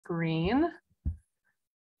screen.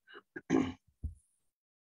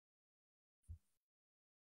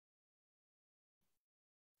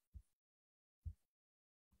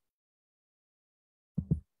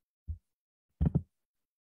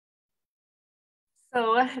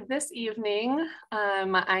 So this evening,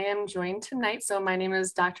 I am joined tonight. So my name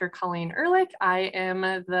is Dr. Colleen Urlik. I am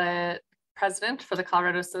the president for the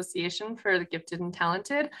Colorado Association for the Gifted and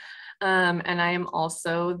Talented. And I am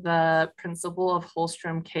also the principal of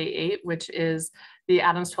Hulstrom K-8, which is the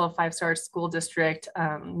Adams 12 5-star school district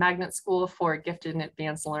magnet school for gifted and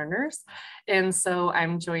advanced learners. And so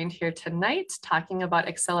I'm joined here tonight talking about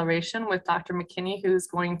acceleration with Dr. McKinney, who's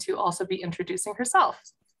going to also be introducing herself.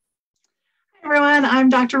 Everyone, I'm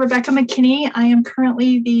Dr. Rebecca McKinney. I am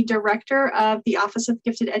currently the director of the Office of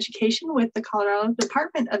Gifted Education with the Colorado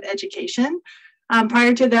Department of Education.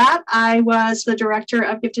 Prior to that, I was the director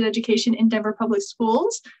of gifted education in Denver Public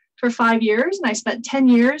Schools for 5 years, and I spent 10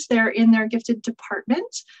 years there in their gifted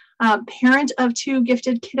department. Parent of 2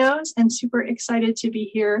 gifted kiddos, and super excited to be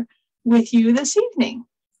here with you this evening.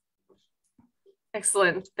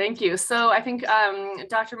 Excellent, thank you. So I think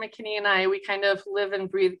Dr. McKinney and I, we kind of live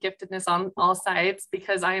and breathe giftedness on all sides,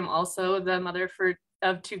 because I am also the mother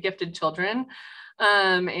of 2 gifted children.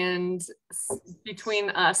 And between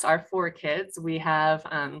us, our 4 kids, we have,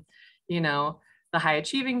 you know, the high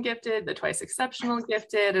achieving gifted, the twice exceptional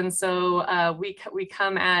gifted. And so we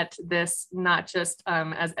come at this not just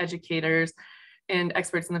as educators and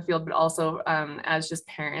experts in the field, but also as just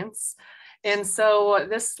parents. And so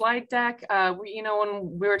this slide deck, you know,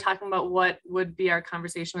 when we were talking about what would be our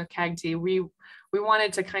conversation with CAGT, we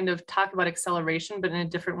wanted to kind of talk about acceleration, but in a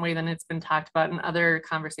different way than it's been talked about in other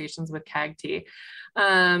conversations with CAGT.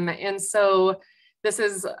 And so this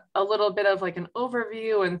is a little bit of like an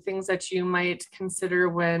overview and things that you might consider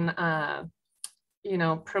when, you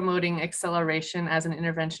know, promoting acceleration as an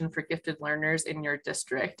intervention for gifted learners in your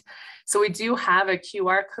district. So we do have a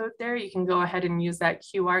QR code there. You can go ahead and use that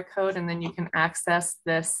QR code, and then you can access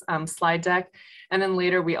this slide deck. And then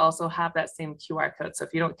later we also have that same QR code. So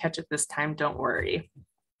if you don't catch it this time, don't worry.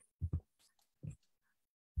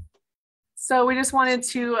 So we just wanted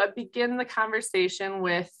to begin the conversation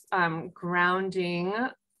with grounding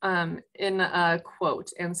in a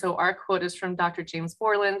quote. And so our quote is from Dr. James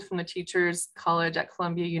Borland from the Teachers College at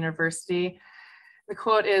Columbia University. The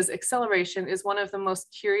quote is, "Acceleration is one of the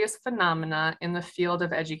most curious phenomena in the field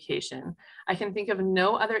of education. I can think of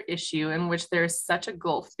no other issue in which there is such a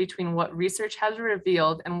gulf between what research has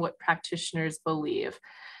revealed and what practitioners believe."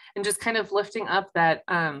 And just kind of lifting up that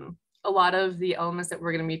a lot of the elements that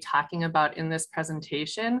we're going to be talking about in this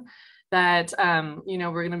presentation, that, you know,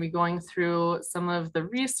 we're going to be going through some of the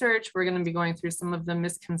research, we're going to be going through some of the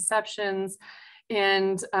misconceptions,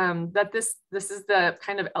 and that this is the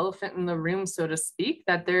kind of elephant in the room, so to speak,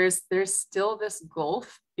 that there's still this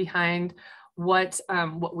gulf behind what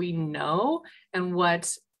we know and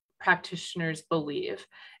what practitioners believe.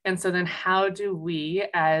 And so then how do we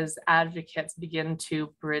as advocates begin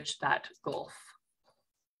to bridge that gulf?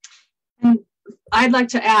 I'd like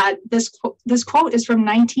to add, this quote is from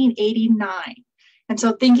 1989. And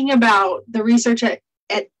so thinking about the research at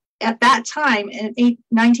that time in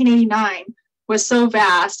 1989 was so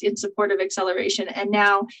vast in support of acceleration. And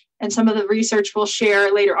now, and some of the research we'll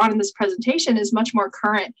share later on in this presentation is much more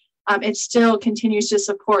current. It still continues to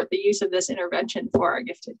support the use of this intervention for our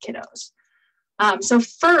gifted kiddos. So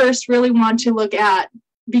first, really want to look at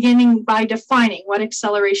beginning by defining what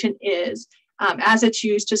acceleration is as it's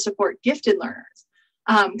used to support gifted learners.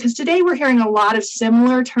 Because today we're hearing a lot of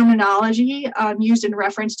similar terminology used in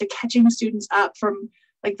reference to catching students up from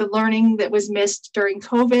like the learning that was missed during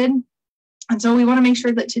COVID. And so we want to make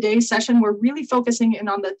sure that today's session, we're really focusing in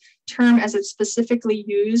on the term as it's specifically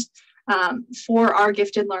used for our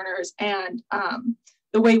gifted learners and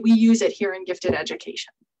the way we use it here in gifted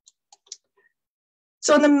education.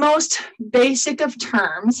 So in the most basic of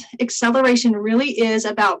terms, acceleration really is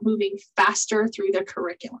about moving faster through the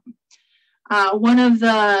curriculum. One of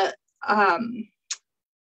the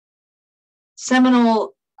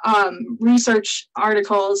seminal research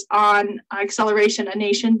articles on acceleration, A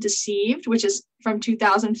Nation Deceived, which is from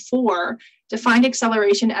 2004, defined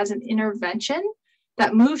acceleration as an intervention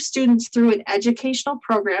that moves students through an educational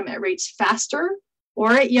program at rates faster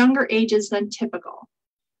or at younger ages than typical.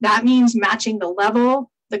 That means matching the level,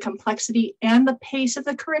 the complexity, and the pace of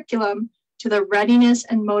the curriculum to the readiness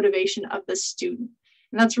and motivation of the student.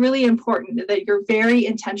 And that's really important, that you're very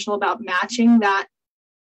intentional about matching that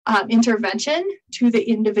intervention to the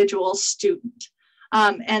individual student.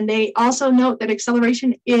 And they also note that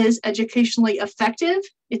acceleration is educationally effective,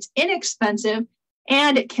 it's inexpensive,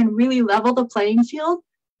 and it can really level the playing field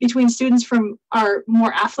between students from our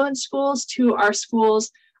more affluent schools to our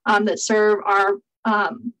schools that serve our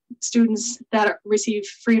students that receive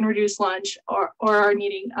free and reduced lunch or are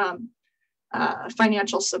needing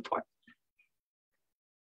financial support.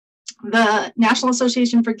 The National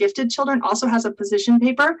Association for Gifted Children also has a position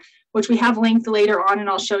paper, which we have linked later on, and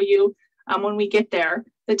I'll show you when we get there,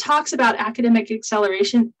 that talks about academic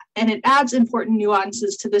acceleration, and it adds important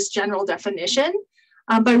nuances to this general definition,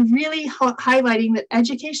 but really highlighting that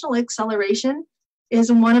educational acceleration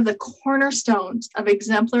is one of the cornerstones of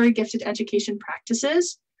exemplary gifted education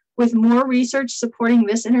practices, with more research supporting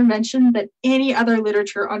this intervention than any other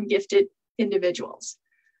literature on gifted individuals.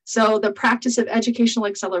 So the practice of educational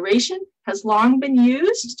acceleration has long been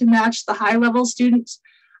used to match the high-level students'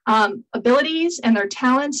 abilities and their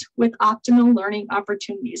talents with optimal learning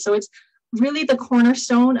opportunities. So it's really the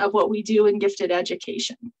cornerstone of what we do in gifted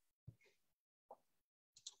education.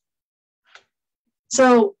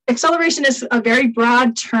 So acceleration is a very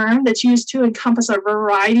broad term that's used to encompass a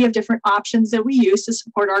variety of different options that we use to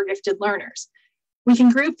support our gifted learners. We can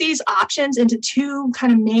group these options into two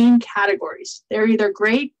kind of main categories. They're either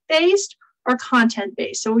grade-based or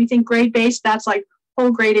content-based. So we think grade-based, that's like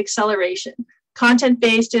whole grade acceleration.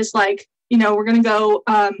 Content-based is like, you know, we're going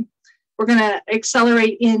to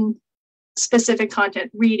accelerate in specific content,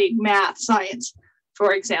 reading, math, science,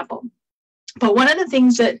 for example. But one of the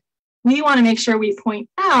things that we want to make sure we point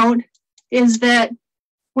out is that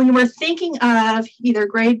when we're thinking of either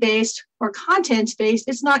grade-based or content-based,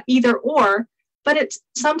 it's not either or, but it's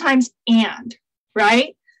sometimes and,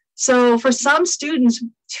 right? So for some students,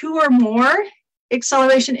 two or more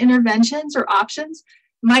acceleration interventions or options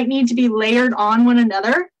might need to be layered on one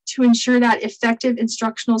another to ensure that effective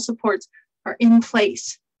instructional supports are in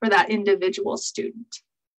place for that individual student.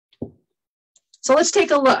 So let's take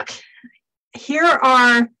a look. Here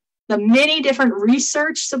are the many different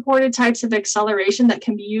research-supported types of acceleration that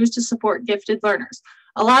can be used to support gifted learners.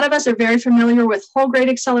 A lot of us are very familiar with whole grade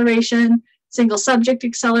acceleration, single subject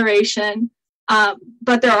acceleration,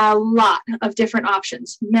 but there are a lot of different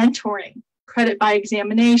options. Mentoring, credit by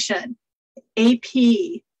examination,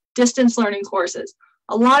 AP, distance learning courses,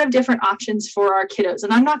 a lot of different options for our kiddos.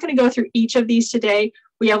 And I'm not going to go through each of these today.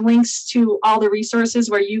 We have links to all the resources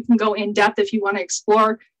where you can go in depth if you want to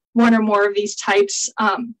explore one or more of these types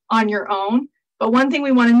on your own. But one thing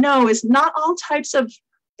we want to know is not all types of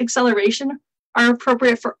acceleration are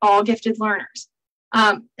appropriate for all gifted learners.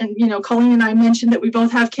 And, you know, Colleen and I mentioned that we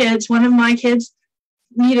both have kids. One of my kids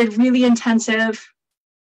needed really intensive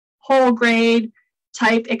whole grade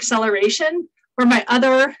type acceleration, where my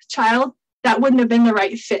other child, that wouldn't have been the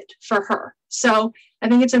right fit for her. So I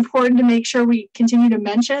think it's important to make sure we continue to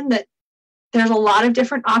mention that there's a lot of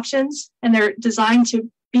different options and they're designed to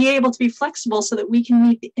be able to be flexible so that we can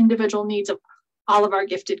meet the individual needs of all of our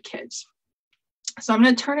gifted kids. So I'm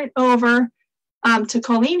going to turn it over to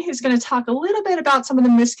Colleen, who's going to talk a little bit about some of the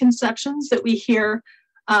misconceptions that we hear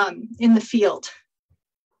in the field.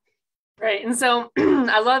 Right. And so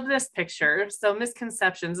I love this picture. So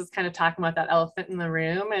misconceptions is kind of talking about that elephant in the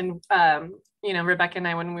room. And, you know, Rebecca and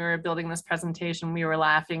I, when we were building this presentation, we were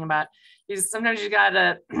laughing about sometimes you got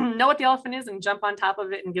to know what the elephant is and jump on top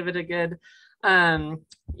of it and give it a good,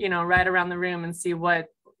 you know, ride around the room and see what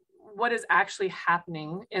is actually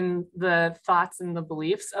happening in the thoughts and the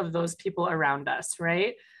beliefs of those people around us,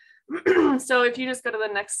 right? So if you just go to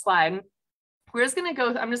the next slide, I'm just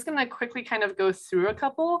going to quickly kind of go through a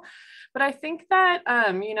couple, but I think that,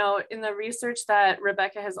 you know, in the research that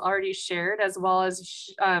Rebecca has already shared, as well as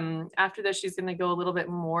after this, she's going to go a little bit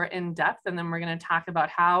more in depth, and then we're going to talk about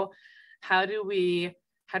how do we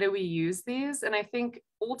use these. And I think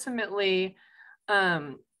ultimately,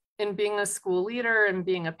 in being a school leader and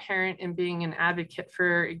being a parent and being an advocate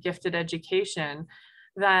for gifted education,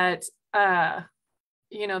 that,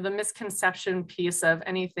 you know, the misconception piece of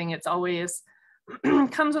anything, it's always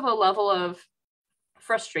comes with a level of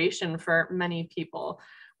frustration for many people.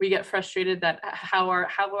 We get frustrated that how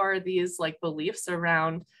are these like beliefs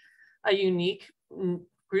around a unique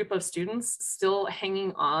group of students still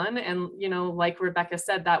hanging on? And, you know, like Rebecca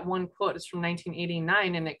said, that one quote is from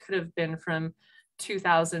 1989 and it could have been from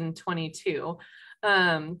 2022.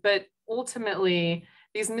 But ultimately,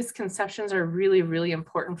 these misconceptions are really, really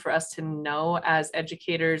important for us to know as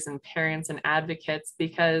educators and parents and advocates,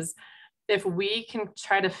 because if we can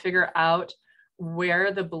try to figure out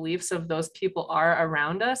where the beliefs of those people are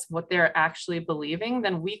around us, what they're actually believing,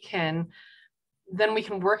 then we can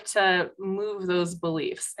work to move those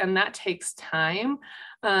beliefs. And that takes time.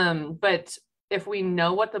 But if we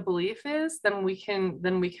know what the belief is, then we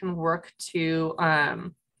can work to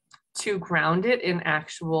ground it in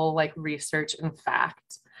actual like research and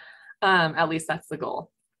fact. At least that's the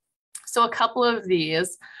goal. So a couple of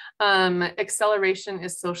these, acceleration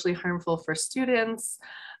is socially harmful for students.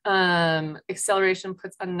 Acceleration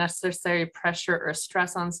puts unnecessary pressure or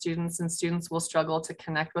stress on students, and students will struggle to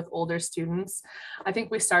connect with older students. I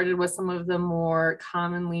think we started with some of the more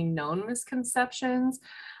commonly known misconceptions,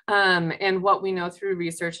 and what we know through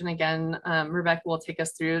research. And again, Rebecca will take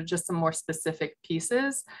us through just some more specific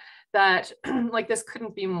pieces that like this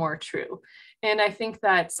couldn't be more true. And I think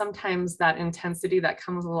that sometimes that intensity that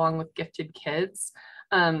comes along with gifted kids,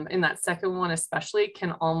 in that second one especially,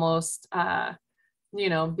 can almost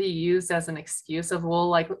be used as an excuse of, well,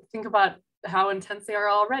 like, think about how intense they are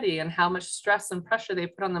already and how much stress and pressure they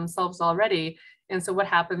put on themselves already. And so what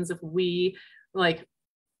happens if we like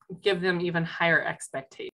give them even higher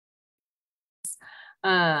expectations?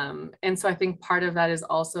 And so I think part of that is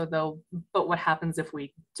also though, but what happens if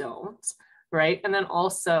we don't, right? And then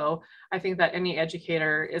also I think that any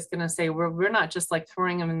educator is going to say, we're not just like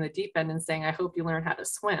throwing them in the deep end and saying, I hope you learn how to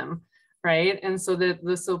swim, right? And so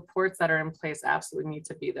the supports that are in place absolutely need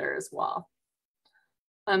to be there as well.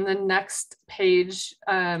 On the next page,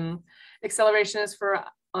 acceleration is for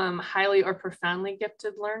highly or profoundly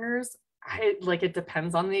gifted learners. It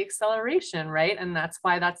depends on the acceleration, right? And that's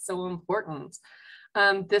why that's so important.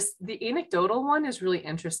 The anecdotal one is really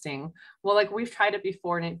interesting. Well, like, we've tried it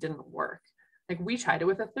before and it didn't work. Like, we tried it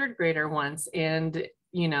with a third grader once, and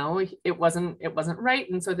it wasn't right,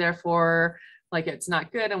 and so therefore, like, it's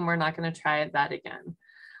not good, and we're not going to try that again.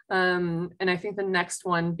 And I think the next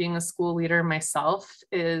one, being a school leader myself,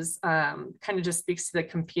 is kind of just speaks to the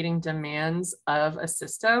competing demands of a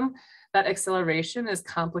system. That acceleration is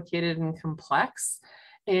complicated and complex.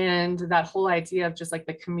 And that whole idea of just like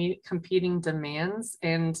the competing demands,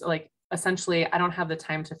 and like, essentially, I don't have the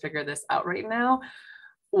time to figure this out right now,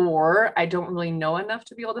 or I don't really know enough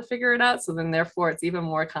to be able to figure it out. So then therefore it's even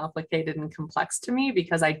more complicated and complex to me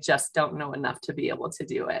because I just don't know enough to be able to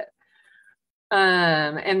do it.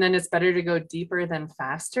 And then it's better to go deeper than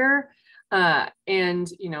faster. And,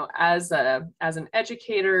 as an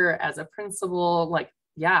educator, as a principal,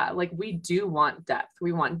 we do want depth.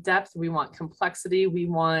 We want depth, we want complexity, we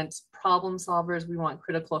want problem solvers, we want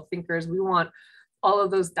critical thinkers, we want all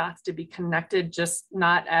of those dots to be connected, just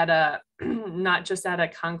not just at a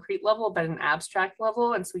concrete level, but an abstract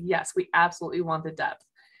level. And so, yes, we absolutely want the depth.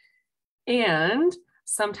 And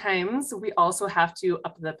sometimes we also have to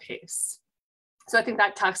up the pace. So I think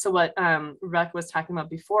that talks to what Rebecca was talking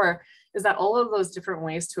about before, is that all of those different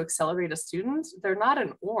ways to accelerate a student, they're not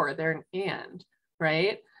an or, they're an and,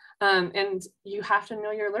 right? And you have to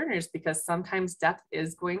know your learners, because sometimes depth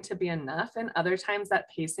is going to be enough, and other times that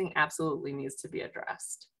pacing absolutely needs to be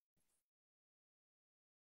addressed.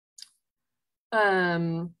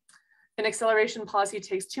 An acceleration policy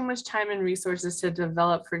takes too much time and resources to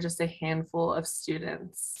develop for just a handful of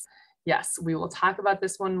students. Yes, we will talk about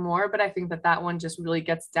this one more, but I think that one just really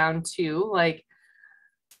gets down to like,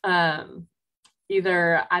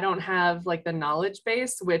 either I don't have like the knowledge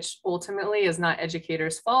base, which ultimately is not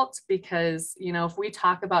educators' fault, because, if we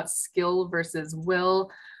talk about skill versus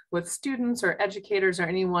will with students or educators or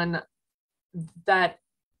anyone, that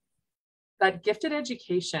gifted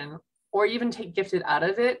education, or even take gifted out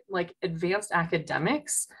of it, like advanced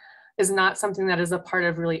academics, is not something that is a part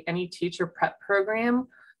of really any teacher prep program,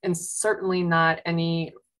 and certainly not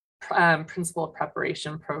any principal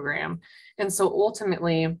preparation program. And so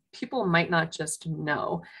ultimately, people might not just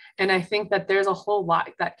know. And I think that there's a whole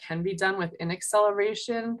lot that can be done within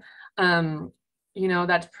acceleration,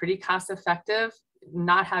 that's pretty cost effective,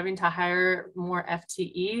 not having to hire more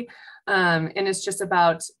FTE. And it's just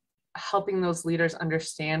about helping those leaders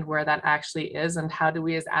understand where that actually is, and how do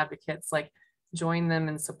we as advocates like join them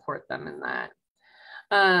and support them in that.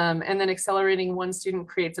 And then accelerating one student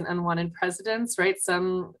creates an unwanted precedence, right?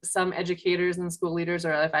 Some educators and school leaders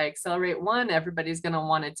are, if I accelerate one, everybody's going to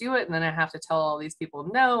want to do it, and then I have to tell all these people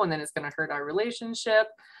no, and then it's going to hurt our relationship.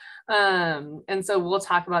 And so we'll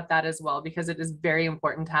talk about that as well, because it is very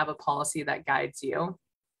important to have a policy that guides you.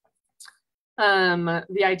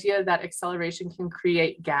 The idea that acceleration can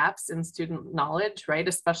create gaps in student knowledge, right?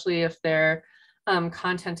 Especially if they're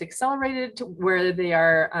content accelerated to where they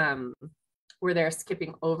are where they're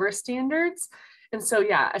skipping over standards. And so,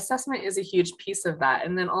 yeah, assessment is a huge piece of that.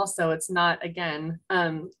 And then also, it's not, again,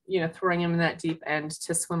 throwing them in that deep end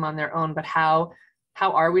to swim on their own, but how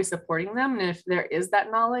are we supporting them? And if there is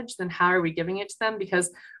that knowledge, then how are we giving it to them?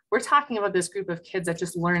 Because we're talking about this group of kids that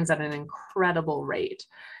just learns at an incredible rate.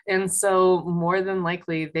 And so more than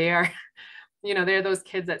likely they are, they're those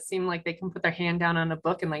kids that seem like they can put their hand down on a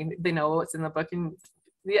book and like they know what's in the book, and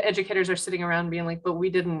the educators are sitting around being like, but we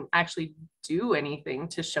didn't actually do anything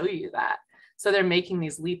to show you that. So they're making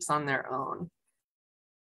these leaps on their own.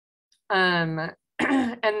 And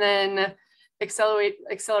then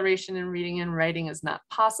acceleration in reading and writing is not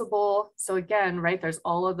possible. So again, right, there's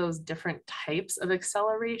all of those different types of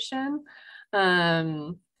acceleration.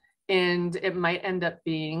 And it might end up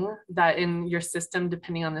being that in your system,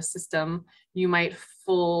 depending on the system, you might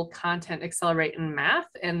full content accelerate in math,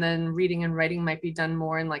 and then reading and writing might be done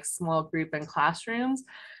more in like small group and classrooms.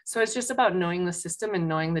 So it's just about knowing the system and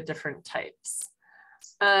knowing the different types.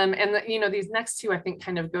 And these next two, I think,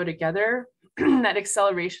 kind of go together. That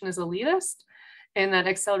acceleration is elitist, and that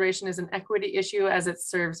acceleration is an equity issue as it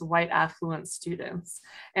serves white affluent students.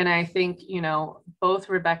 And I think, both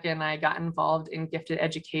Rebecca and I got involved in gifted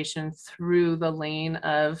education through the lane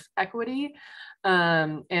of equity,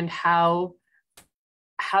 and how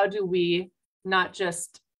do we not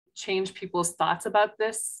just change people's thoughts about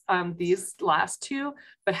this, these last two,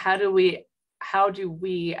 but how do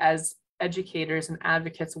we as educators and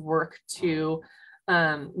advocates work to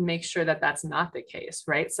make sure that that's not the case,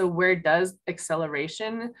 right? So where does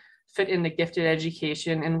acceleration fit into gifted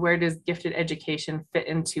education, and where does gifted education fit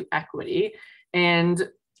into equity? And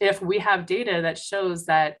if we have data that shows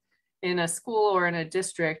that in a school or in a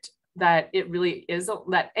district that it really is,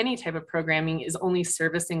 that any type of programming is only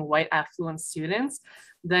servicing white affluent students,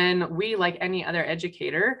 then we, like any other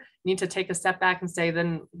educator, need to take a step back and say,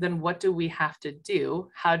 then what do we have to do?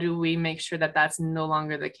 How do we make sure that that's no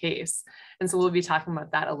longer the case? And so we'll be talking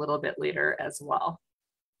about that a little bit later as well.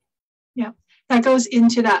 Yeah, that goes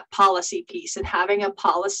into that policy piece, and having a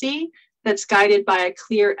policy that's guided by a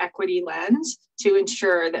clear equity lens to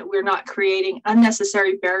ensure that we're not creating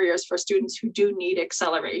unnecessary barriers for students who do need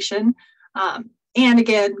acceleration. And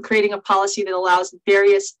again, creating a policy that allows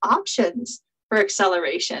various options for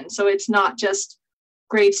acceleration. So it's not just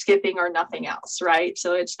grade skipping or nothing else, right?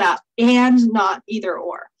 So it's that and, not either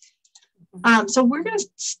or. So we're going to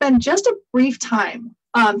spend just a brief time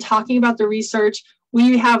talking about the research.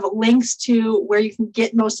 We have links to where you can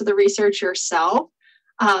get most of the research yourself.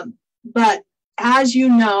 But as you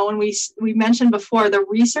know, and we mentioned before, the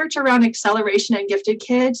research around acceleration in gifted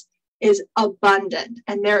kids is abundant,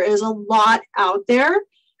 and there is a lot out there.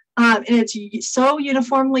 And it's so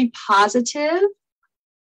uniformly positive,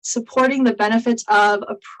 supporting the benefits of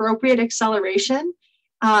appropriate acceleration.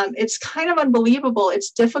 It's kind of unbelievable. It's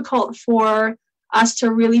difficult for us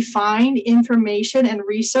to really find information and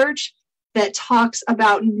research that talks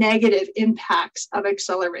about negative impacts of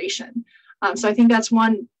acceleration. So I think that's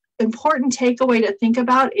one important takeaway to think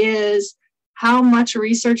about, is how much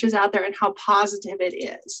research is out there and how positive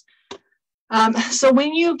it is. So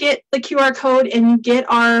when you get the QR code and you get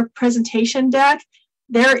our presentation deck,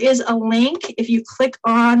 there is a link. If you click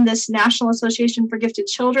on this National Association for Gifted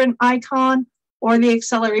Children icon or the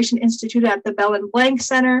Acceleration Institute at the Bell and Blank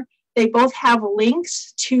Center, they both have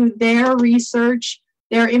links to their research,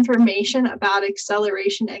 their information about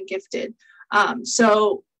acceleration and gifted.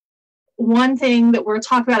 So one thing that we're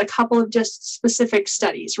talking about, a couple of just specific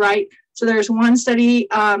studies, right? So there's one study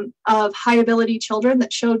of high ability children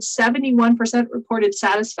that showed 71% reported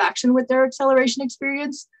satisfaction with their acceleration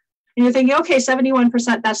experience. And you're thinking, okay,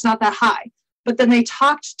 71%, that's not that high. But then they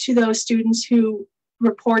talked to those students who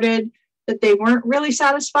reported that they weren't really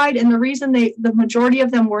satisfied. And the reason the majority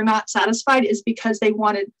of them were not satisfied is because they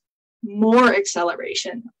wanted more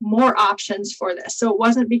acceleration, more options for this. So it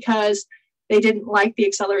wasn't because they didn't like the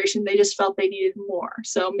acceleration, they just felt they needed more.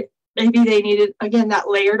 So maybe they needed, again, that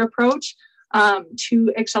layered approach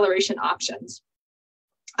to acceleration options.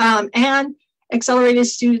 And accelerated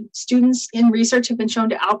students in research have been shown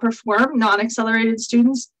to outperform non-accelerated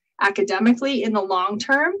students academically in the long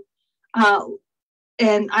term.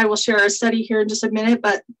 And I will share a study here in just a minute,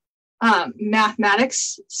 but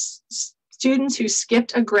mathematics students who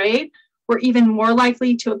skipped a grade were even more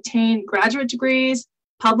likely to obtain graduate degrees,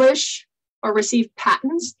 publish, or receive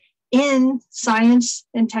patents in science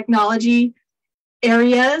and technology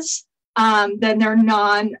areas than their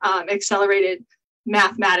non-accelerated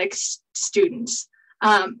mathematics students.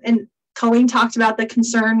 And Colleen talked about the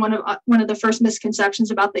concern, one of the first misconceptions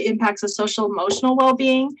about the impacts of social emotional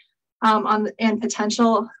well-being and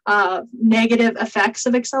potential negative effects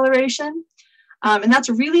of acceleration. And that's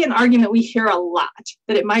really an argument we hear a lot,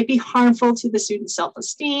 that it might be harmful to the student's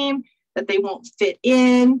self-esteem, that they won't fit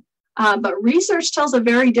in. But research tells a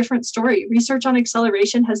very different story. Research on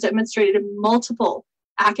acceleration has demonstrated multiple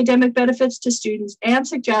academic benefits to students and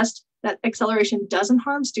suggests that acceleration doesn't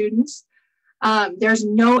harm students. There's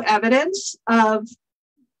no evidence of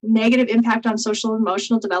negative impact on social and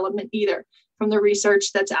emotional development either from the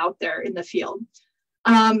research that's out there in the field.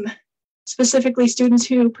 Specifically students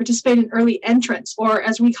who participate in early entrance, or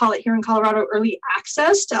as we call it here in Colorado, early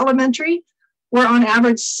access to elementary, were on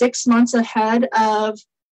average 6 months ahead of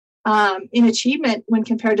in achievement when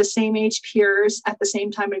compared to same age peers at the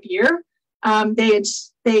same time of year.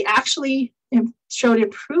 They actually showed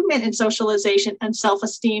improvement in socialization and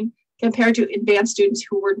self-esteem compared to advanced students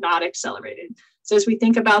who were not accelerated. So as we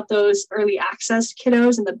think about those early access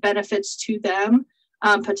kiddos and the benefits to them,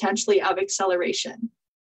 potentially of acceleration.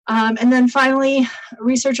 And then finally,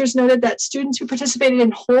 researchers noted that students who participated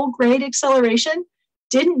in whole grade acceleration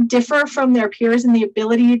didn't differ from their peers in the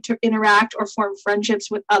ability to interact or form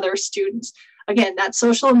friendships with other students. Again, that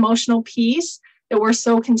social emotional piece that we're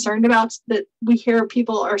so concerned about, that we hear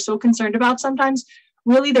people are so concerned about sometimes,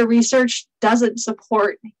 really the research doesn't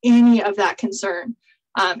support any of that concern.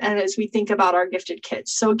 And as we think about our gifted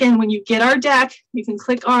kids. So again, when you get our deck, you can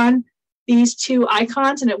click on these 2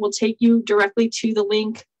 icons and it will take you directly to the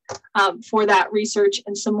link for that research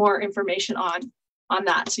and some more information on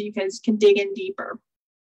that. So you guys can dig in deeper.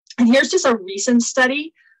 And here's just a recent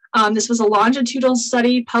study. This was a longitudinal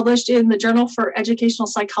study published in the Journal for Educational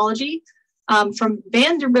Psychology from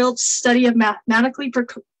Vanderbilt's study of mathematically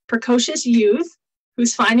precocious youth,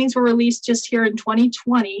 whose findings were released just here in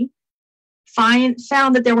 2020, found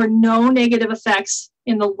that there were no negative effects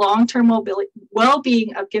in the long-term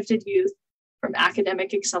well-being of gifted youth from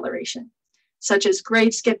academic acceleration, such as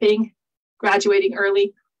grade skipping, graduating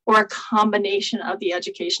early, or a combination of the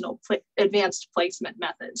educational advanced placement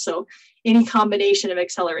methods. So any combination of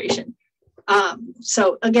acceleration.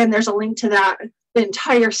 So again, there's a link to that, the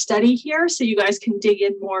entire study here, so you guys can dig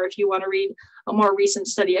in more if you want to read a more recent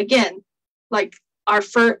study. Again, like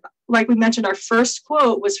we mentioned, our first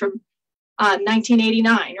quote was from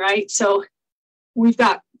 1989, right? So we've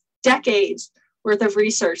got decades worth of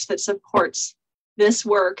research that supports this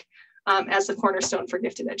work as the cornerstone for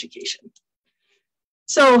gifted education.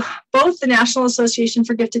 So both the National Association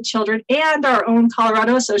for Gifted Children and our own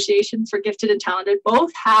Colorado Association for Gifted and Talented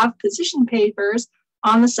both have position papers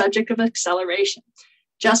on the subject of acceleration.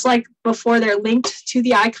 Just like before, they're linked to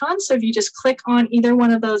the icons. So if you just click on either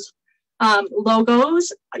one of those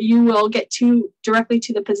logos, you will get directly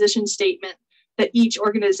to the position statement that each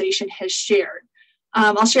organization has shared.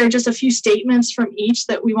 I'll share just a few statements from each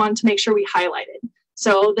that we wanted to make sure we highlighted.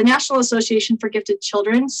 So the National Association for Gifted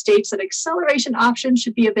Children states that acceleration options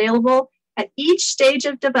should be available at each stage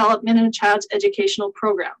of development in a child's educational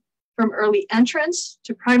program, from early entrance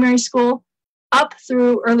to primary school, up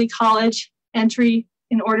through early college entry,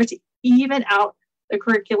 in order to even out the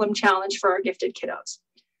curriculum challenge for our gifted kiddos.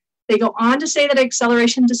 They go on to say that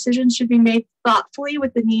acceleration decisions should be made thoughtfully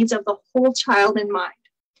with the needs of the whole child in mind.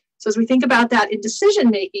 So as we think about that in decision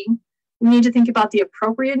making, we need to think about the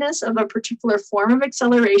appropriateness of a particular form of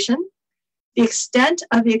acceleration, the extent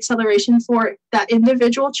of the acceleration for that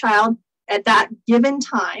individual child at that given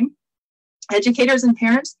time. Educators and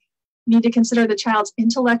parents need to consider the child's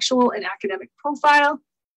intellectual and academic profile,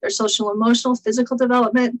 their social, emotional, physical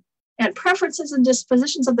development, and preferences and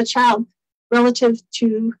dispositions of the child relative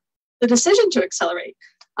to the decision to accelerate,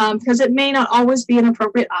 because it may not always be an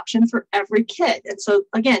appropriate option for every kid. And so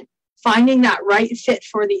again, finding that right fit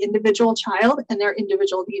for the individual child and their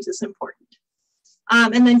individual needs is important.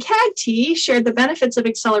 And then CAGT shared the benefits of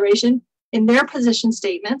acceleration in their position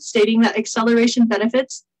statement, stating that acceleration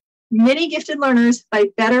benefits many gifted learners by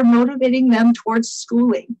better motivating them towards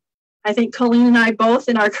schooling. I think Colleen and I both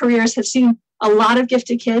in our careers have seen a lot of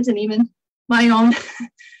gifted kids, and even my own,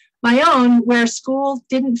 where school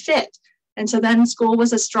didn't fit. And so then school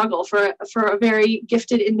was a struggle for a very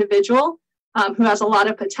gifted individual who has a lot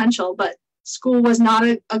of potential, but school was not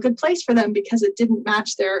a good place for them because it didn't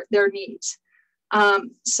match their needs.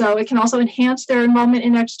 So it can also enhance their involvement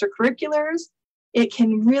in extracurriculars. It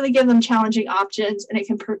can really give them challenging options, and it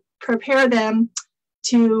can prepare them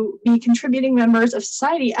to be contributing members of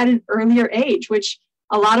society at an earlier age, which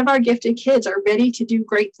a lot of our gifted kids are ready to do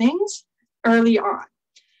great things early on.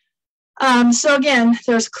 So again,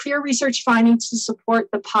 there's clear research findings to support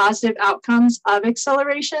the positive outcomes of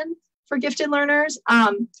acceleration for gifted learners.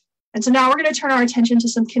 And so now we're going to turn our attention to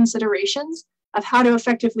some considerations of how to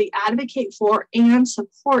effectively advocate for and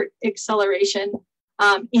support acceleration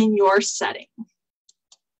in your setting.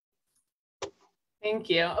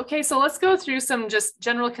 Thank you. Okay, so let's go through some just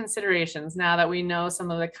general considerations now that we know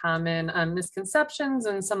some of the common misconceptions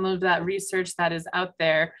and some of that research that is out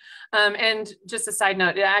there. And just a side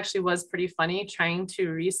note, it actually was pretty funny trying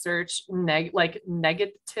to research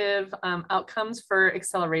negative outcomes for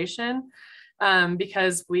acceleration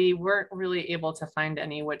because we weren't really able to find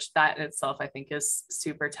any, which that in itself I think is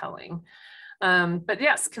super telling. But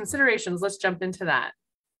yes, considerations, let's jump into that.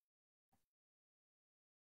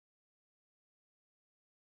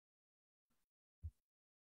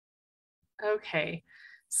 Okay,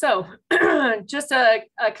 so just a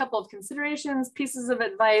couple of considerations, pieces of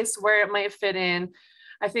advice, where it might fit in.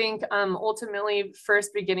 I think ultimately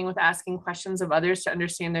first beginning with asking questions of others to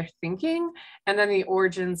understand their thinking, and then the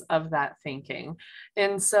origins of that thinking.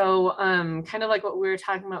 And so kind of like what we were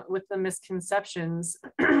talking about with the misconceptions,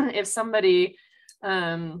 if somebody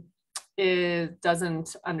doesn't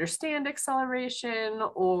understand acceleration,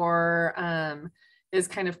 or is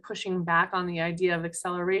kind of pushing back on the idea of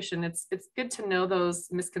acceleration, it's good to know those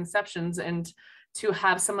misconceptions and to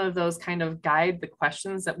have some of those kind of guide the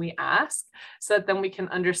questions that we ask, so that then we can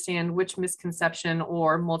understand which misconception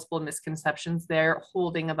or multiple misconceptions they're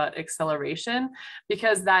holding about acceleration,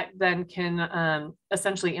 because that then can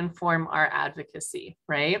essentially inform our advocacy,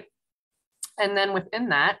 right? And then within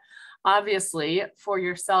that, obviously for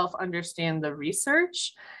yourself, understand the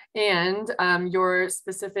research and your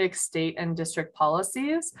specific state and district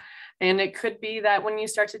policies. And it could be that when you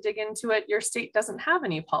start to dig into it, your state doesn't have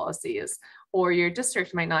any policies, or your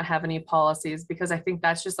district might not have any policies, because I think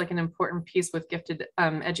that's just like an important piece with gifted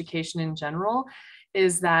education in general,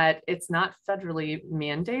 is that it's not federally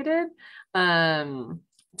mandated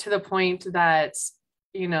to the point that,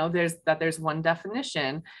 you know, there's one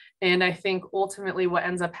definition. And I think ultimately what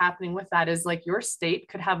ends up happening with that is like your state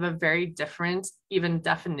could have a very different even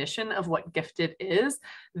definition of what gifted is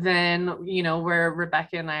than, you know, where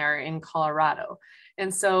Rebecca and I are in Colorado.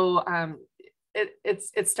 And so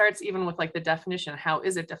it starts even with like the definition. How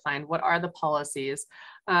is it defined? What are the policies?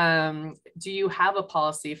 Do you have a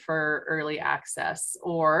policy for early access,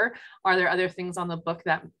 or are there other things on the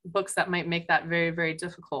books that might make that very, very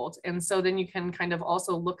difficult? And so then you can kind of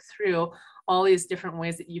also look through all these different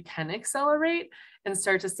ways that you can accelerate and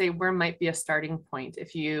start to say where might be a starting point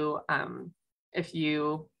if you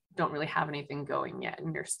don't really have anything going yet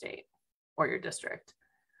in your state or your district.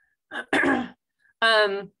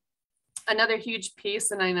 Another huge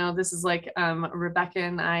piece, and I know this is like Rebecca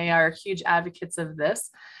and I are huge advocates of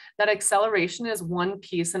this, that acceleration is one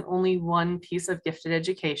piece and only one piece of gifted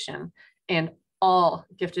education, and all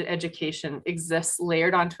gifted education exists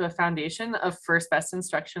layered onto a foundation of first best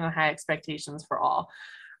instruction and high expectations for all,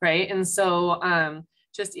 right? And so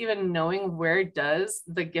just even knowing where does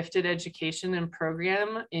the gifted education and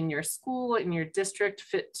program in your school, in your district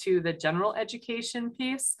fit to the general education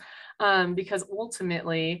piece, because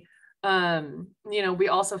ultimately, you know, we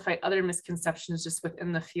also fight other misconceptions just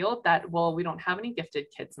within the field that, well, we don't have any gifted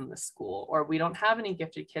kids in this school, or we don't have any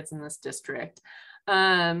gifted kids in this district.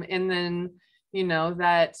 And then, you know,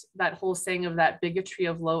 that whole saying of that bigotry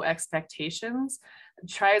of low expectations,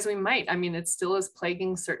 try as we might, I mean, it still is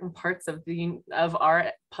plaguing certain parts of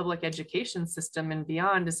our public education system and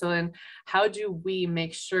beyond. So then how do we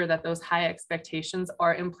make sure that those high expectations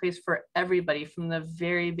are in place for everybody from the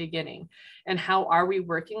very beginning? And how are we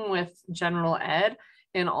working with general ed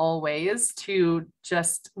in all ways to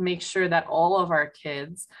just make sure that all of our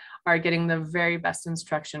kids are getting the very best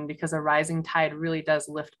instruction, because a rising tide really does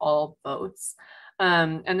lift all boats.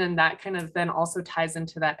 And then that kind of then also ties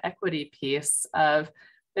into that equity piece of,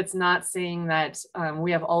 it's not saying that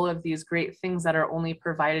we have all of these great things that are only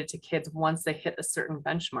provided to kids once they hit a certain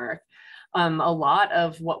benchmark. A lot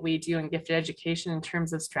of what we do in gifted education in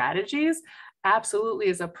terms of strategies absolutely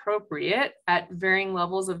is appropriate at varying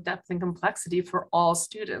levels of depth and complexity for all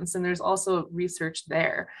students. And there's also research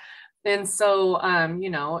there. And so,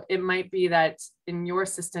 you know, it might be that in your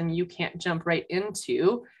system, you can't jump right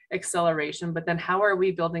into acceleration, but then how are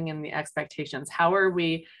we building in the expectations? How are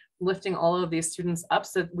we lifting all of these students up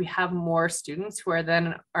so that we have more students who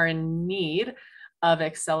are in need of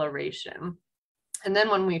acceleration? And then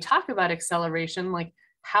when we talk about acceleration, like,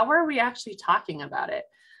 how are we actually talking about it?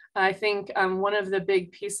 I think one of the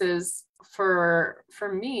big pieces for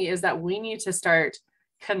me is that we need to start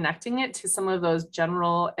connecting it to some of those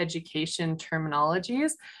general education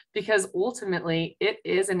terminologies, because ultimately it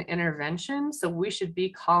is an intervention. So we should be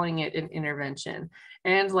calling it an intervention.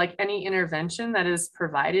 And like any intervention that is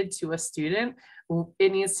provided to a student,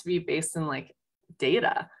 it needs to be based in like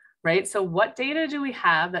data, right? So what data do we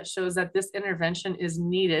have that shows that this intervention is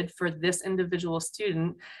needed for this individual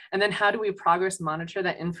student? And then how do we progress monitor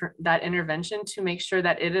that intervention to make sure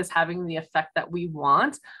that it is having the effect that we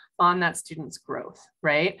want on that student's growth,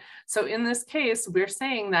 right? So in this case, we're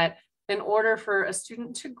saying that in order for a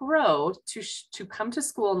student to grow, to come to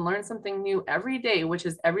school and learn something new every day, which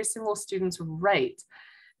is every single student's right,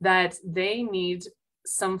 that they need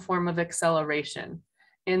some form of acceleration.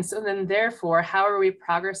 And so then therefore, how are we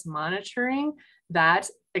progress monitoring that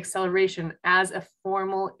acceleration as a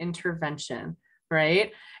formal intervention,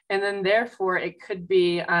 right? And then therefore it could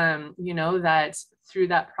be, you know, that through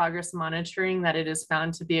that progress monitoring that it is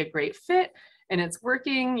found to be a great fit and it's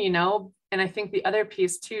working, you know. And I think the other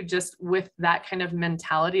piece too, just with that kind of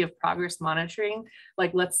mentality of progress monitoring,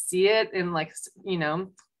 like let's see it and like, you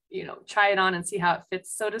know, try it on and see how it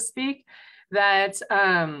fits, so to speak, that,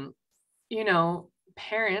 you know,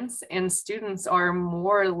 parents and students are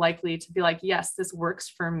more likely to be like, yes, this works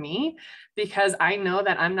for me, because I know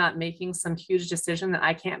that I'm not making some huge decision that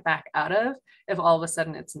I can't back out of if all of a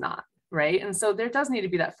sudden it's not, right? And so there does need to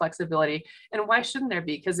be that flexibility. And why shouldn't there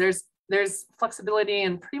be? Because there's flexibility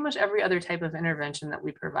in pretty much every other type of intervention that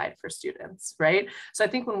we provide for students, right? So I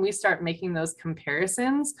think when we start making those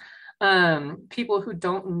comparisons, people who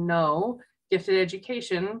don't know gifted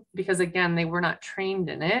education, because again, they were not trained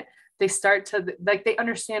in it, they start to, like, they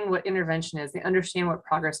understand what intervention is, they understand what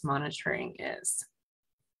progress monitoring is.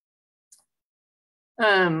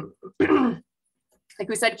 Like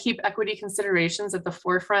we said, keep equity considerations at the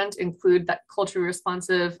forefront, include that culturally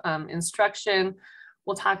responsive instruction.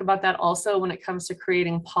 We'll talk about that also when it comes to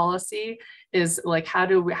creating policy, is like, how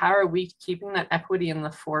are we keeping that equity in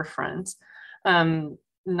the forefront?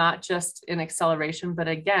 Not just in acceleration, but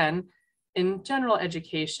again, in general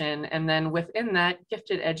education, and then within that,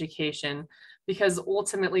 gifted education, because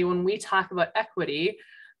ultimately when we talk about equity,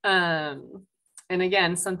 and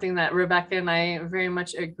again, something that Rebecca and I very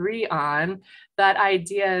much agree on, that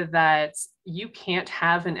idea that you can't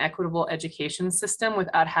have an equitable education system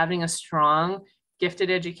without having a strong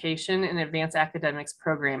gifted education and advanced academics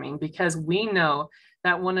programming, because we know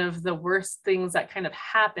that one of the worst things that kind of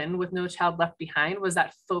happened with No Child Left Behind was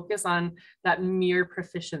that focus on that mere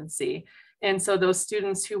proficiency. And so those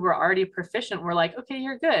students who were already proficient were like, okay,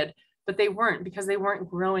 you're good, but they weren't, because they weren't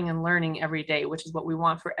growing and learning every day, which is what we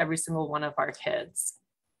want for every single one of our kids.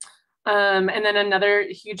 And then another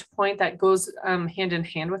huge point that goes hand in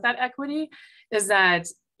hand with that equity is that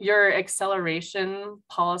your acceleration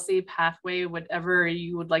policy pathway, whatever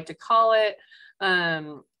you would like to call it,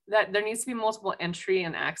 that there needs to be multiple entry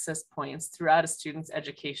and access points throughout a student's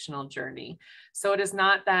educational journey. So it is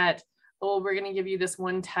not that, oh, we're going to give you this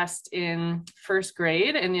one test in first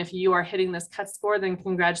grade, and if you are hitting this cut score, then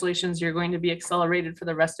congratulations, you're going to be accelerated for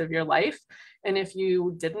the rest of your life. And if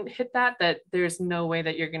you didn't hit that, there's no way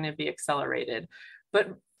that you're going to be accelerated.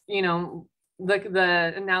 But, you know,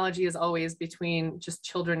 the analogy is always between just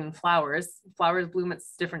children and flowers. Flowers bloom at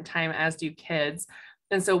different time, as do kids.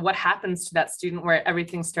 And so what happens to that student where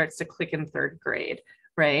everything starts to click in third grade,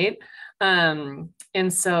 right? And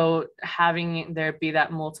so having there be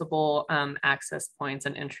that multiple access points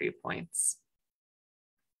and entry points.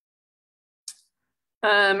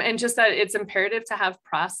 And just that it's imperative to have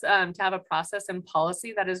a process and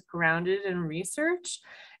policy that is grounded in research.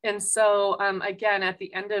 And so again, at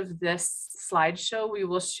the end of this slideshow, we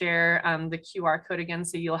will share the QR code again,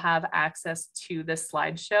 so you'll have access to this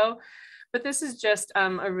slideshow. But this is just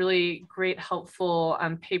a really great, helpful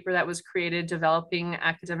paper that was created developing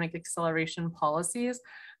academic acceleration policies.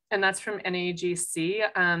 And that's from NAGC,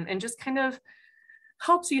 and just kind of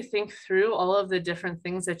helps you think through all of the different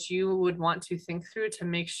things that you would want to think through to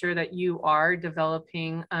make sure that you are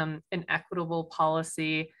developing an equitable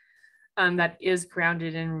policy that is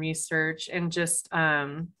grounded in research, and just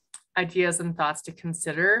ideas and thoughts to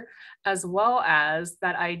consider, as well as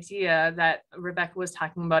that idea that Rebecca was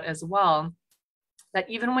talking about as well, that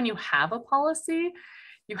even when you have a policy,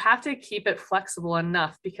 you have to keep it flexible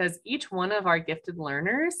enough, because each one of our gifted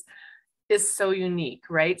learners is so unique,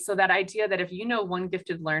 right? So that idea that if you know one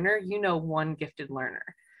gifted learner, you know one gifted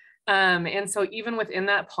learner. And so even within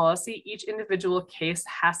that policy, each individual case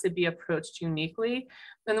has to be approached uniquely.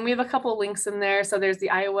 And then we have a couple links in there. So there's the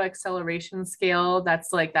Iowa acceleration scale.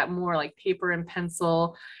 That's like that more like paper and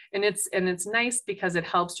pencil. And it's nice because it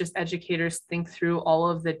helps just educators think through all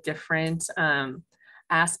of the different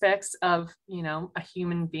aspects of, you know, a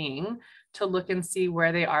human being, to look and see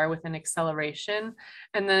where they are within acceleration.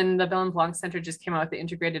 And then the Bell and Blanc Center just came out with the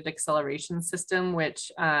integrated acceleration system, which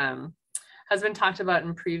has been talked about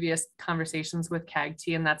in previous conversations with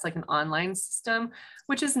CAGT, and that's like an online system,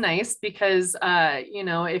 which is nice because, you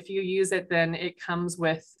know, if you use it, then it comes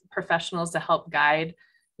with professionals to help guide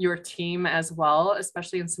your team as well,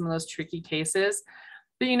 especially in some of those tricky cases.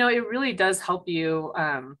 But, you know, it really does help you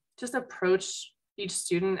just approach each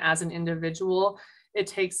student as an individual. It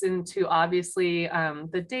takes into obviously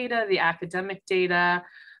the data, the academic data.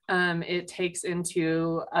 It takes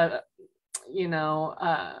into, you know,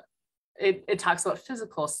 it talks about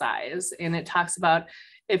physical size, and it talks about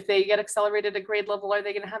if they get accelerated at grade level, are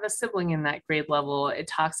they going to have a sibling in that grade level? It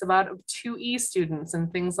talks about 2E students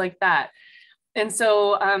and things like that. And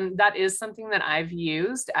so that is something that I've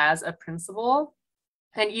used as a principal,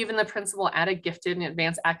 and even the principal at a gifted and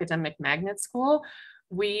advanced academic magnet school.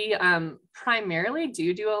 We primarily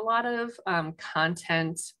do a lot of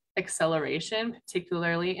content acceleration,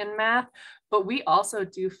 particularly in math, but we also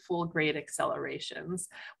do full grade accelerations,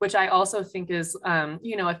 which I also think is,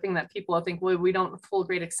 you know, a thing that people think, well, we don't full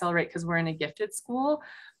grade accelerate because we're in a gifted school.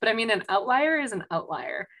 But I mean, an outlier is an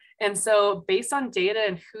outlier. And so based on data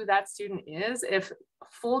and who that student is, if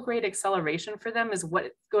full grade acceleration for them is what's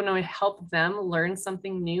going to help them learn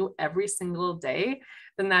something new every single day,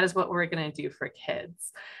 then that is what we're going to do for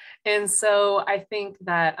kids. And so I think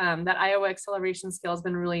that that Iowa acceleration scale has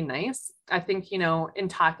been really nice. I think, you know, in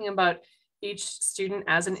talking about each student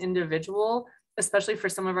as an individual, especially for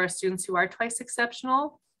some of our students who are twice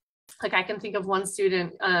exceptional, like I can think of one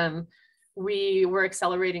student, we were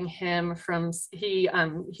accelerating him from, he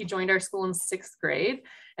joined our school in 6th grade.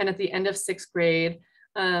 And at the end of 6th grade,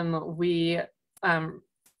 we,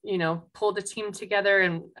 you know, pulled a team together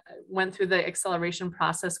and went through the acceleration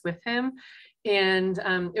process with him. And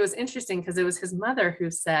it was interesting because it was his mother who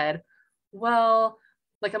said, well,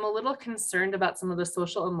 like, I'm a little concerned about some of the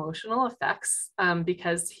social emotional effects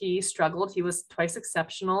because he struggled. He was twice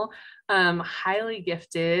exceptional, highly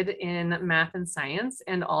gifted in math and science,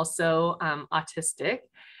 and also autistic.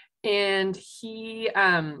 And he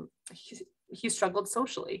struggled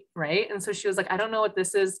socially, right? And so she was like, I don't know what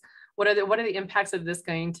this is. What are the impacts of this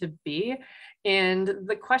going to be? And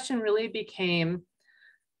the question really became,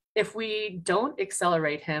 if we don't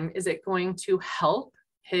accelerate him, is it going to help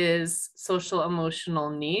his social emotional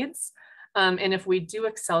needs? And if we do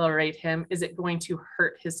accelerate him, is it going to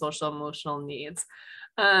hurt his social emotional needs?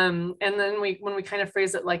 And then when we kind of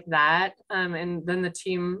phrase it like that, and then the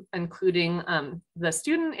team, including the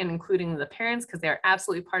student and including the parents, because they are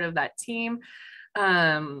absolutely part of that team,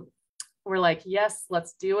 we're like, yes,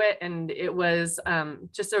 let's do it. And it was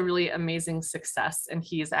just a really amazing success. And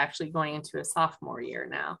he's actually going into his sophomore year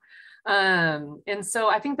now. And so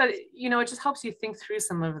I think that, you know, it just helps you think through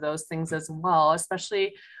some of those things as well,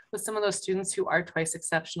 especially with some of those students who are twice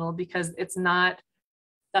exceptional, because that's not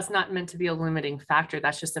meant to be a limiting factor.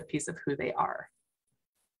 That's just a piece of who they are.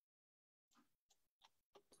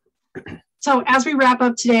 So as we wrap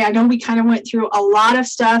up today, I know we kind of went through a lot of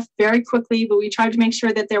stuff very quickly, but we tried to make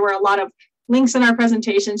sure that there were a lot of links in our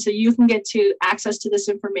presentation so you can get to access to this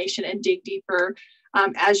information and dig deeper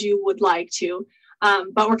as you would like to.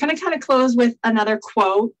 But we're going to kind of close with another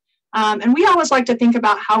quote. And we always like to think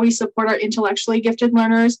about how we support our intellectually gifted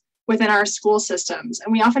learners within our school systems.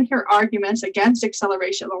 And we often hear arguments against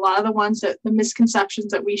acceleration, a lot of the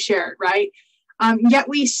misconceptions that we shared, right? Yet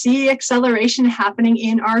we see acceleration happening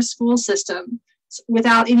in our school system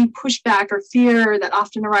without any pushback or fear that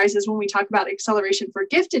often arises when we talk about acceleration for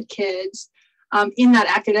gifted kids in that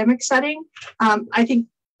academic setting. I think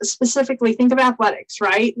specifically think of athletics,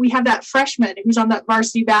 right? We have that freshman who's on that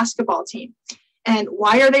varsity basketball team. And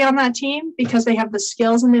why are they on that team? Because they have the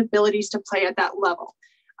skills and the abilities to play at that level.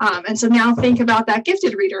 And so now think about that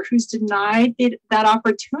gifted reader who's denied that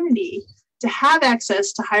opportunity to have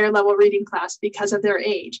access to higher level reading class because of their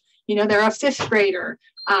age. You know, they're a 5th grader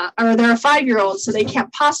or they're a 5-year-old, so they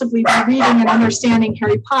can't possibly be reading and understanding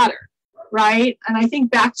Harry Potter, right? And I think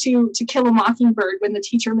back to Kill a Mockingbird, when the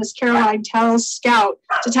teacher, Miss Caroline, tells Scout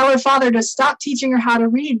to tell her father to stop teaching her how to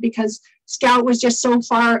read because Scout was just so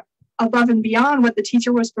far above and beyond what the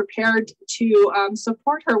teacher was prepared to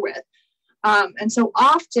support her with. And so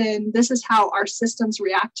often this is how our systems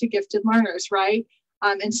react to gifted learners, right?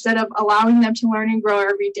 Instead of allowing them to learn and grow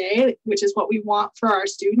every day, which is what we want for our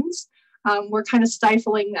students, we're kind of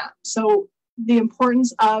stifling them. So the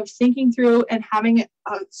importance of thinking through and having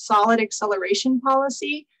a solid acceleration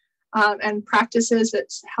policy and practices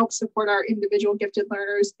that help support our individual gifted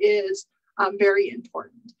learners is very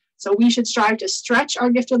important. So we should strive to stretch our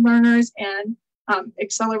gifted learners, and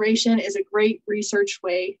acceleration is a great research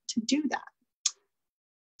way to do that.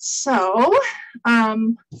 So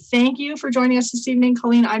thank you for joining us this evening,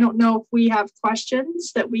 Colleen. I don't know if we have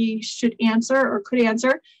questions that we should answer or could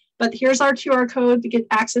answer, but here's our QR code to get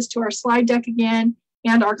access to our slide deck again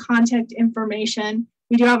and our contact information.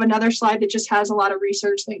 We do have another slide that just has a lot of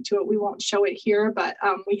research linked to it. We won't show it here, but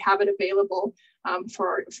we have it available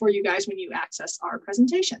for you guys when you access our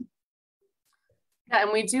presentation. Yeah,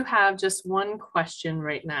 and we do have just one question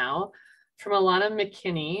right now from Alana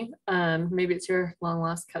McKinney. Maybe it's your long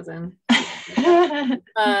lost cousin.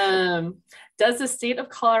 Does the state of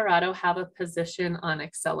Colorado have a position on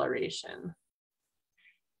acceleration?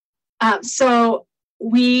 So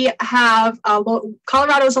we have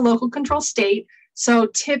Colorado is a local control state. So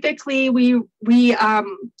typically we have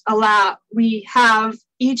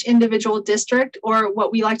each individual district, or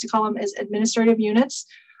what we like to call them as administrative units.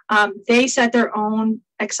 They set their own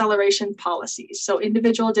acceleration policies. So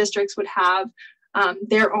individual districts would have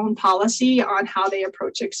their own policy on how they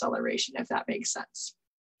approach acceleration, if that makes sense.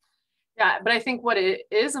 Yeah, but I think what it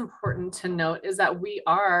is important to note is that we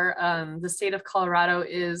are, the state of Colorado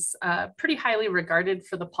is pretty highly regarded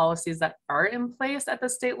for the policies that are in place at the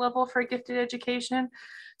state level for gifted education.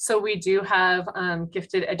 So we do have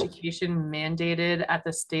gifted education mandated at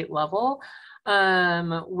the state level,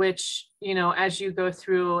 which, you know, as you go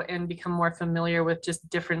through and become more familiar with just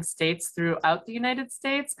different states throughout the United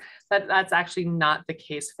States, that's actually not the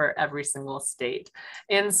case for every single state.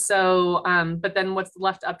 And so, but then what's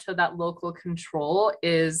left up to that local control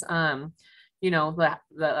is, you know, the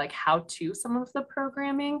like how to some of the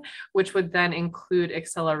programming, which would then include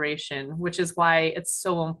acceleration, which is why it's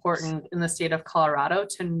so important in the state of Colorado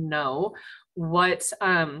to know what,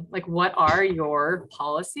 like, what are your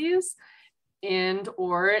policies? And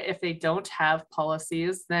or if they don't have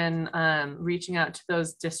policies, then reaching out to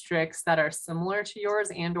those districts that are similar to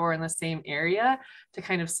yours and or in the same area to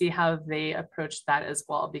kind of see how they approach that as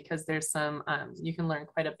well, because there's some, you can learn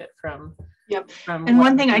quite a bit from. Yep. And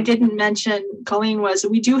one thing I didn't mention, Colleen, was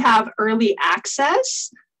we do have early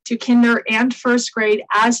access to kinder and first grade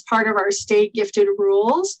as part of our state gifted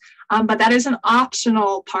rules, but that is an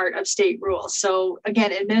optional part of state rules. So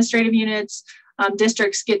again, administrative units,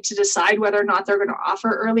 districts get to decide whether or not they're going to offer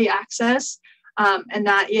early access. And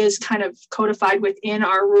that is kind of codified within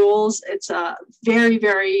our rules. It's a very,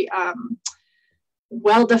 very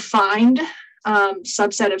well-defined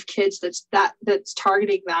subset of kids that's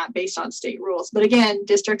targeting that based on state rules. But again,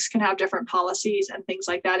 districts can have different policies and things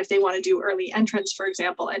like that if they want to do early entrance, for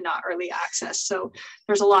example, and not early access. So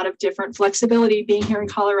there's a lot of different flexibility being here in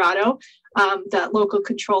Colorado. That local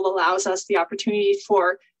control allows us the opportunity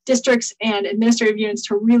for districts and administrative units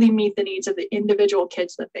to really meet the needs of the individual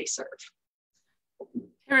kids that they serve.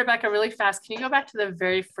 Hey, Rebecca, really fast, can you go back to the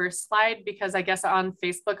very first slide? Because I guess on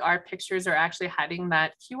Facebook, our pictures are actually hiding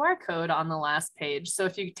that QR code on the last page. So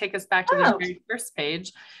if you take us back to the very first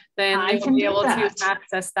page, then you'll be able to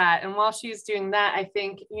access that. And while she's doing that, I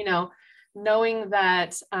think, you know, knowing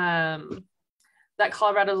that that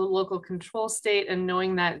Colorado is a local control state, and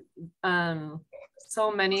knowing that so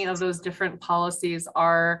many of those different policies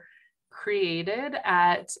are created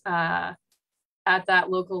at that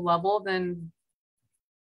local level, then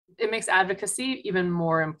it makes advocacy even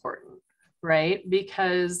more important, right?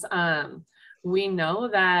 Because we know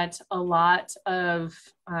that a lot of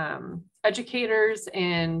educators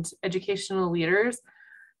and educational leaders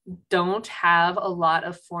don't have a lot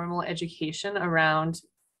of formal education around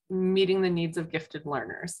meeting the needs of gifted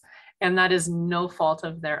learners. And that is no fault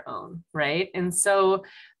of their own, right? And so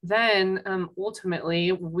then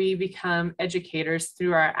ultimately we become educators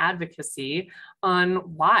through our advocacy on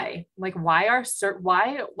why is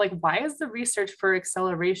the research for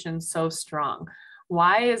acceleration so strong?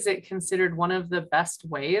 Why is it considered one of the best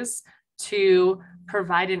ways to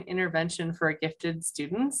provide an intervention for gifted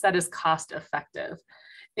students that is cost effective?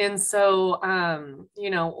 And so, you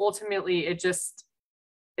know, ultimately it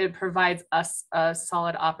provides us a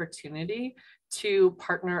solid opportunity to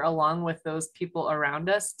partner along with those people around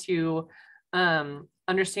us to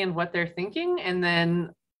understand what they're thinking, and then,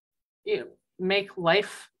 you know, make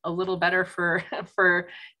life a little better for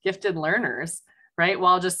gifted learners, right?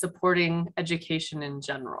 While just supporting education in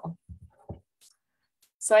general.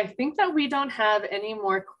 So I think that we don't have any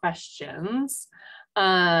more questions,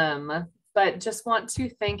 but just want to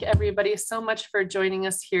thank everybody so much for joining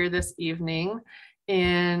us here this evening.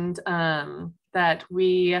 And that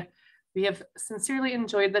we have sincerely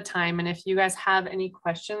enjoyed the time. And if you guys have any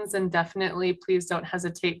questions, then definitely please don't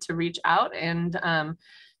hesitate to reach out. And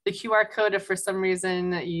the QR code, if for some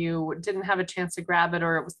reason you didn't have a chance to grab it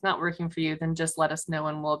or it was not working for you, then just let us know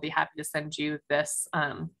and we'll be happy to send you this,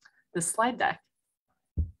 this slide deck.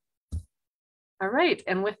 All right,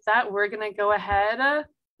 and with that, we're gonna go ahead.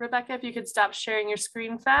 Rebecca, if you could stop sharing your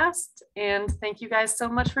screen fast. And thank you guys so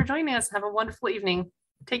much for joining us. Have a wonderful evening.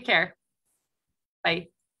 Take care. Bye.